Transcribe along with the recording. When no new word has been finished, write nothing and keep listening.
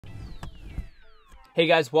Hey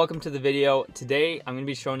guys, welcome to the video. Today I'm going to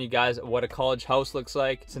be showing you guys what a college house looks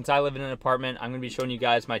like. Since I live in an apartment, I'm going to be showing you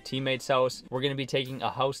guys my teammate's house. We're going to be taking a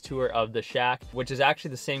house tour of the shack, which is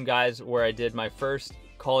actually the same guys where I did my first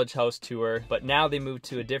college house tour, but now they moved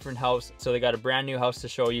to a different house, so they got a brand new house to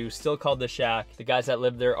show you, still called the shack. The guys that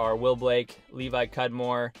live there are Will Blake, Levi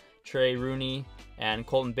Cudmore, Trey Rooney, and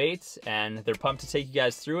Colton Bates, and they're pumped to take you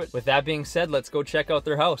guys through it. With that being said, let's go check out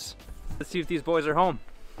their house. Let's see if these boys are home.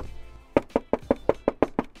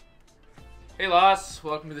 Hey Loss,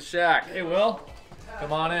 welcome to the shack. Hey Will.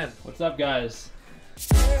 Come on in. What's up guys?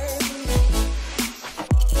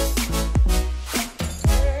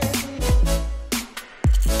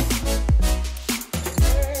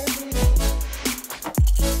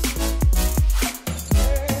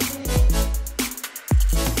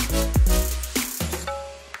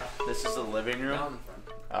 This is the living room.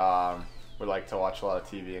 We like to watch a lot of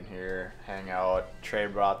TV in here, hang out. Trey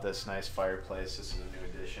brought this nice fireplace. This is a new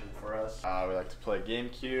addition for us. We like to play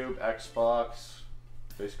GameCube, Xbox,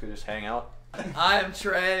 basically just hang out. I'm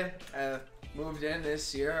Trey. Moved in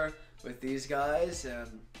this year with these guys,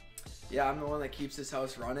 and yeah, I'm the one that keeps this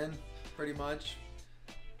house running, pretty much.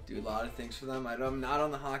 Do a lot of things for them. I'm not on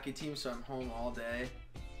the hockey team, so I'm home all day,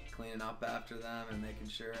 cleaning up after them and making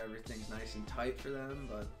sure everything's nice and tight for them,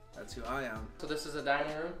 but that's who I am. So this is a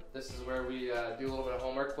dining room. This is where we do a little bit of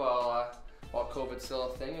homework while COVID's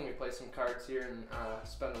still a thing, and we play some cards here and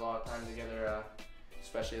spend a lot of time together,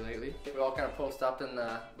 especially lately. We all kind of post up in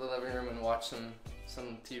the living room and watch some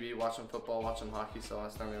TV, watch some football, watch some hockey, so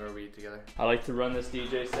that's normally where we eat together. I like to run this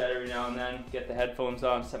DJ set every now and then, get the headphones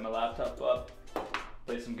on, set my laptop up,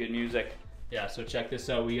 play some good music. Yeah, so check this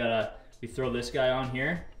out. We throw this guy on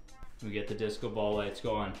here, we get the disco ball lights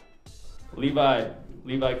going. Levi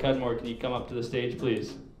Cudmore, can you come up to the stage,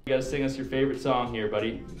 please? You gotta sing us your favorite song here,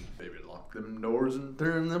 buddy. Baby, lock them doors and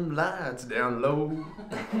turn them lights down low.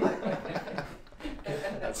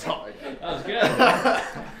 That's all I got. That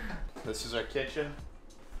was good. This is our kitchen.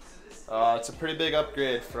 It's a pretty big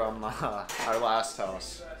upgrade from our last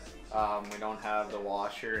house. We don't have the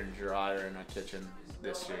washer and dryer in our kitchen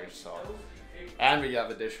this year, so. And we have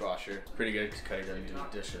a dishwasher. It's pretty good because I gotta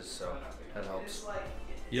do dishes, so that helps.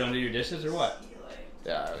 You don't do your dishes or what?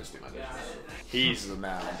 Yeah, I always do my dishes. He's the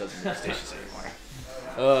man that doesn't do his dishes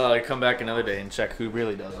anymore. I come back another day and check who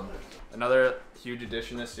really does them. Another huge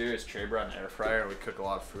addition this year is Trey brought an air fryer. We cook a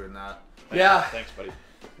lot of food in that. Yeah. Thanks, buddy.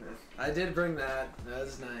 I did bring that. That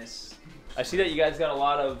was nice. I see that you guys got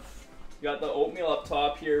you got the oatmeal up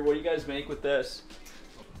top here. What do you guys make with this?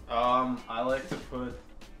 I like to put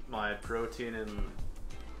my protein in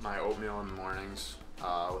my oatmeal in the mornings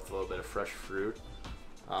with a little bit of fresh fruit.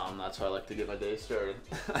 That's how I like to get my day started.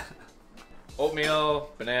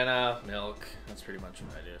 Oatmeal, banana, milk. That's pretty much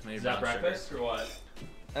what I do. Maybe Is that brown breakfast sugar. or what?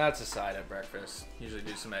 That's a side at breakfast. Usually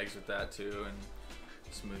do some eggs with that too, and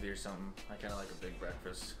smoothie or something. I kind of like a big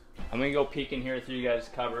breakfast. I'm gonna go peek in here through you guys'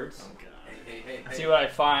 cupboards. Hey. See what I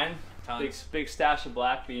find. Tons. Big stash of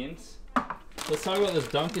black beans. Let's talk about this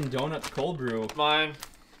Dunkin' Donuts cold brew. Mine.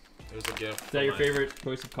 It was a gift. Is that your favorite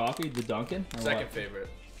choice of coffee, the Dunkin'? Or Second what? favorite.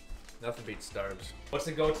 Nothing beats Starbucks. What's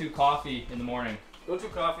the go-to coffee in the morning? Go-to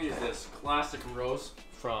coffee is this classic roast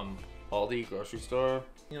from Aldi grocery store.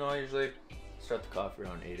 You know, I usually start the coffee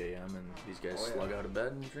around 8 a.m. and these guys slug out of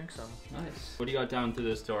bed and drink some. Nice. What do you got down to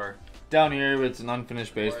this door? Down here, it's an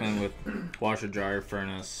unfinished basement with washer, dryer,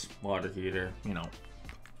 furnace, water heater, you know,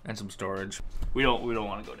 and some storage. We don't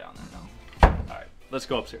want to go down there now. All right, let's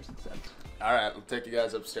go upstairs instead. All right, we'll take you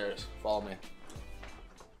guys upstairs. Follow me.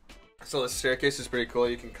 So the staircase is pretty cool.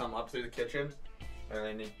 You can come up through the kitchen, and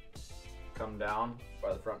then you come down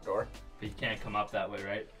by the front door. But you can't come up that way,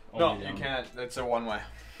 right? No, Only you down. can't. It's a one-way.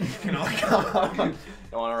 You can only come up. You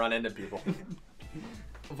don't want to run into people.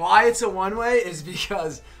 Why it's a one-way is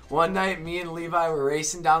because one night me and Levi were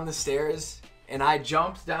racing down the stairs, and I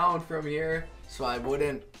jumped down from here so I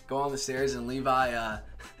wouldn't go on the stairs, and Levi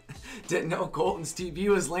didn't know Colton's TV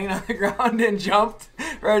was laying on the ground and jumped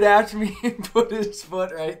right after me and put his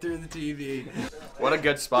foot right through the TV. What a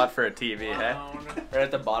good spot for a TV, hey? Right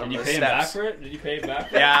at the bottom Did you of the pay him back steps. for it? Did you pay him back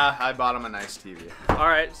for it? Yeah, I bought him a nice TV. All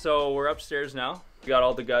right, so we're upstairs now. We got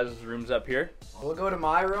all the guys' rooms up here. We'll go to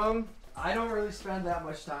my room. I don't really spend that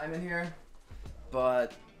much time in here,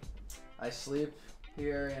 but I sleep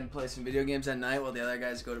here and play some video games at night while the other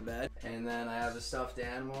guys go to bed. And then I have a stuffed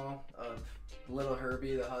animal of little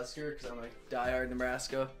Herbie the Husker because I'm a diehard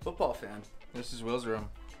Nebraska football fan. This is Will's room.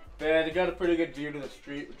 Man, they got a pretty good view to the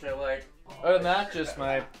street, which I like. Other than that, just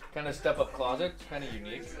my kind of step-up closet. It's kind of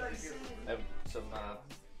unique. I have some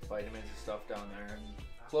vitamins and stuff down there, and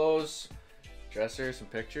clothes, dresser, some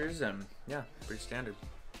pictures, and yeah, pretty standard.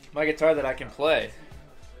 my guitar that I can play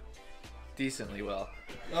decently well.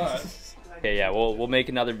 Okay, yeah, we'll make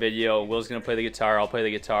another video. Will's gonna play the guitar. I'll play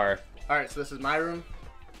the guitar. All right, so this is my room.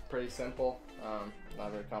 Pretty simple. Not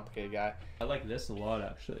a very complicated guy. I like this a lot,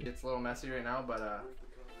 actually. It's a little messy right now, but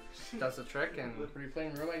does the trick. And pretty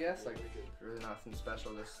plain room, I guess. Like really nothing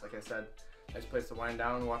special. Just like I said, nice place to wind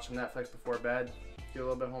down, watch some Netflix before bed, do a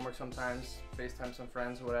little bit of homework sometimes, FaceTime some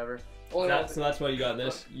friends, whatever. So that's why you got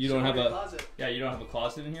this. You don't have a you don't have a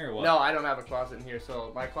closet in here, or what? No, I don't have a closet in here.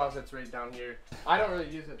 So my closet's right down here. I don't really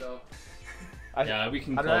use it though. Yeah, we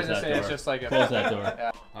can I'd close rather that say door. it's just like a Close that door.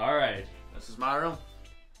 Yeah. All right. This is my room.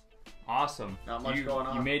 Awesome. Not much you, going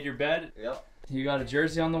on. You made your bed. Yep. You got a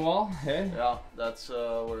jersey on the wall. Hey. Yeah, that's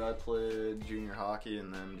where I played junior hockey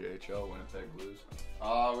and then JHL, Winnipeg Blues.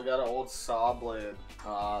 We got an old saw blade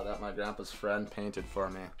that my grandpa's friend painted for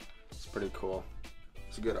me. It's pretty cool.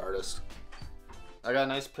 He's a good artist. I got a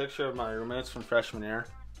nice picture of my roommates from freshman year.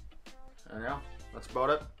 And yeah, that's about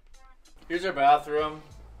it. Here's our bathroom.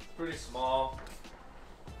 Pretty small.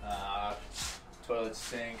 Toilet,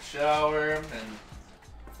 sink, shower, and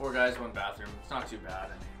 4 guys, 1 bathroom. It's not too bad. I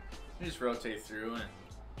mean, you just rotate through and.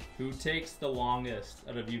 Who takes the longest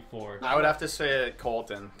out of you 4? I would have to say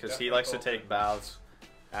Colton, because he likes to take baths,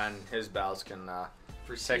 and his baths can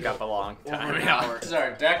take up a long time. Yeah. This is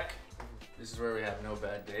our deck. This is where we have no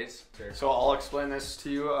bad days. So I'll explain this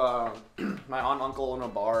to you. My aunt and uncle own a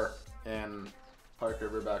bar in Park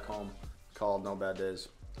River back home called No Bad Days.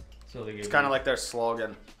 So they It's kind of like their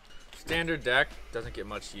slogan. Standard deck doesn't get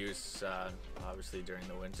much use, obviously during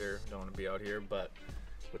the winter. Don't want to be out here, but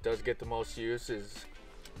what does get the most use is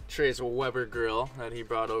Trey's Weber grill that he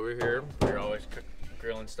brought over here. We're always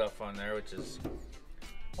grilling stuff on there, which is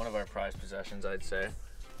one of our prized possessions, I'd say.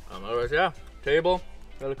 Otherwise, yeah, table.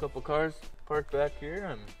 Got a couple cars parked back here,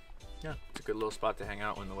 and yeah, it's a good little spot to hang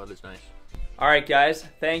out when the weather's nice. All right, guys.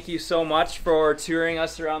 Thank you so much for touring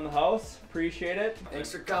us around the house. Appreciate it.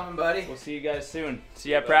 Thanks for coming, buddy. We'll see you guys soon.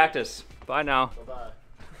 See you at practice. Bye now.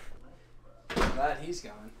 Bye-bye. Glad he's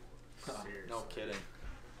gone. No kidding.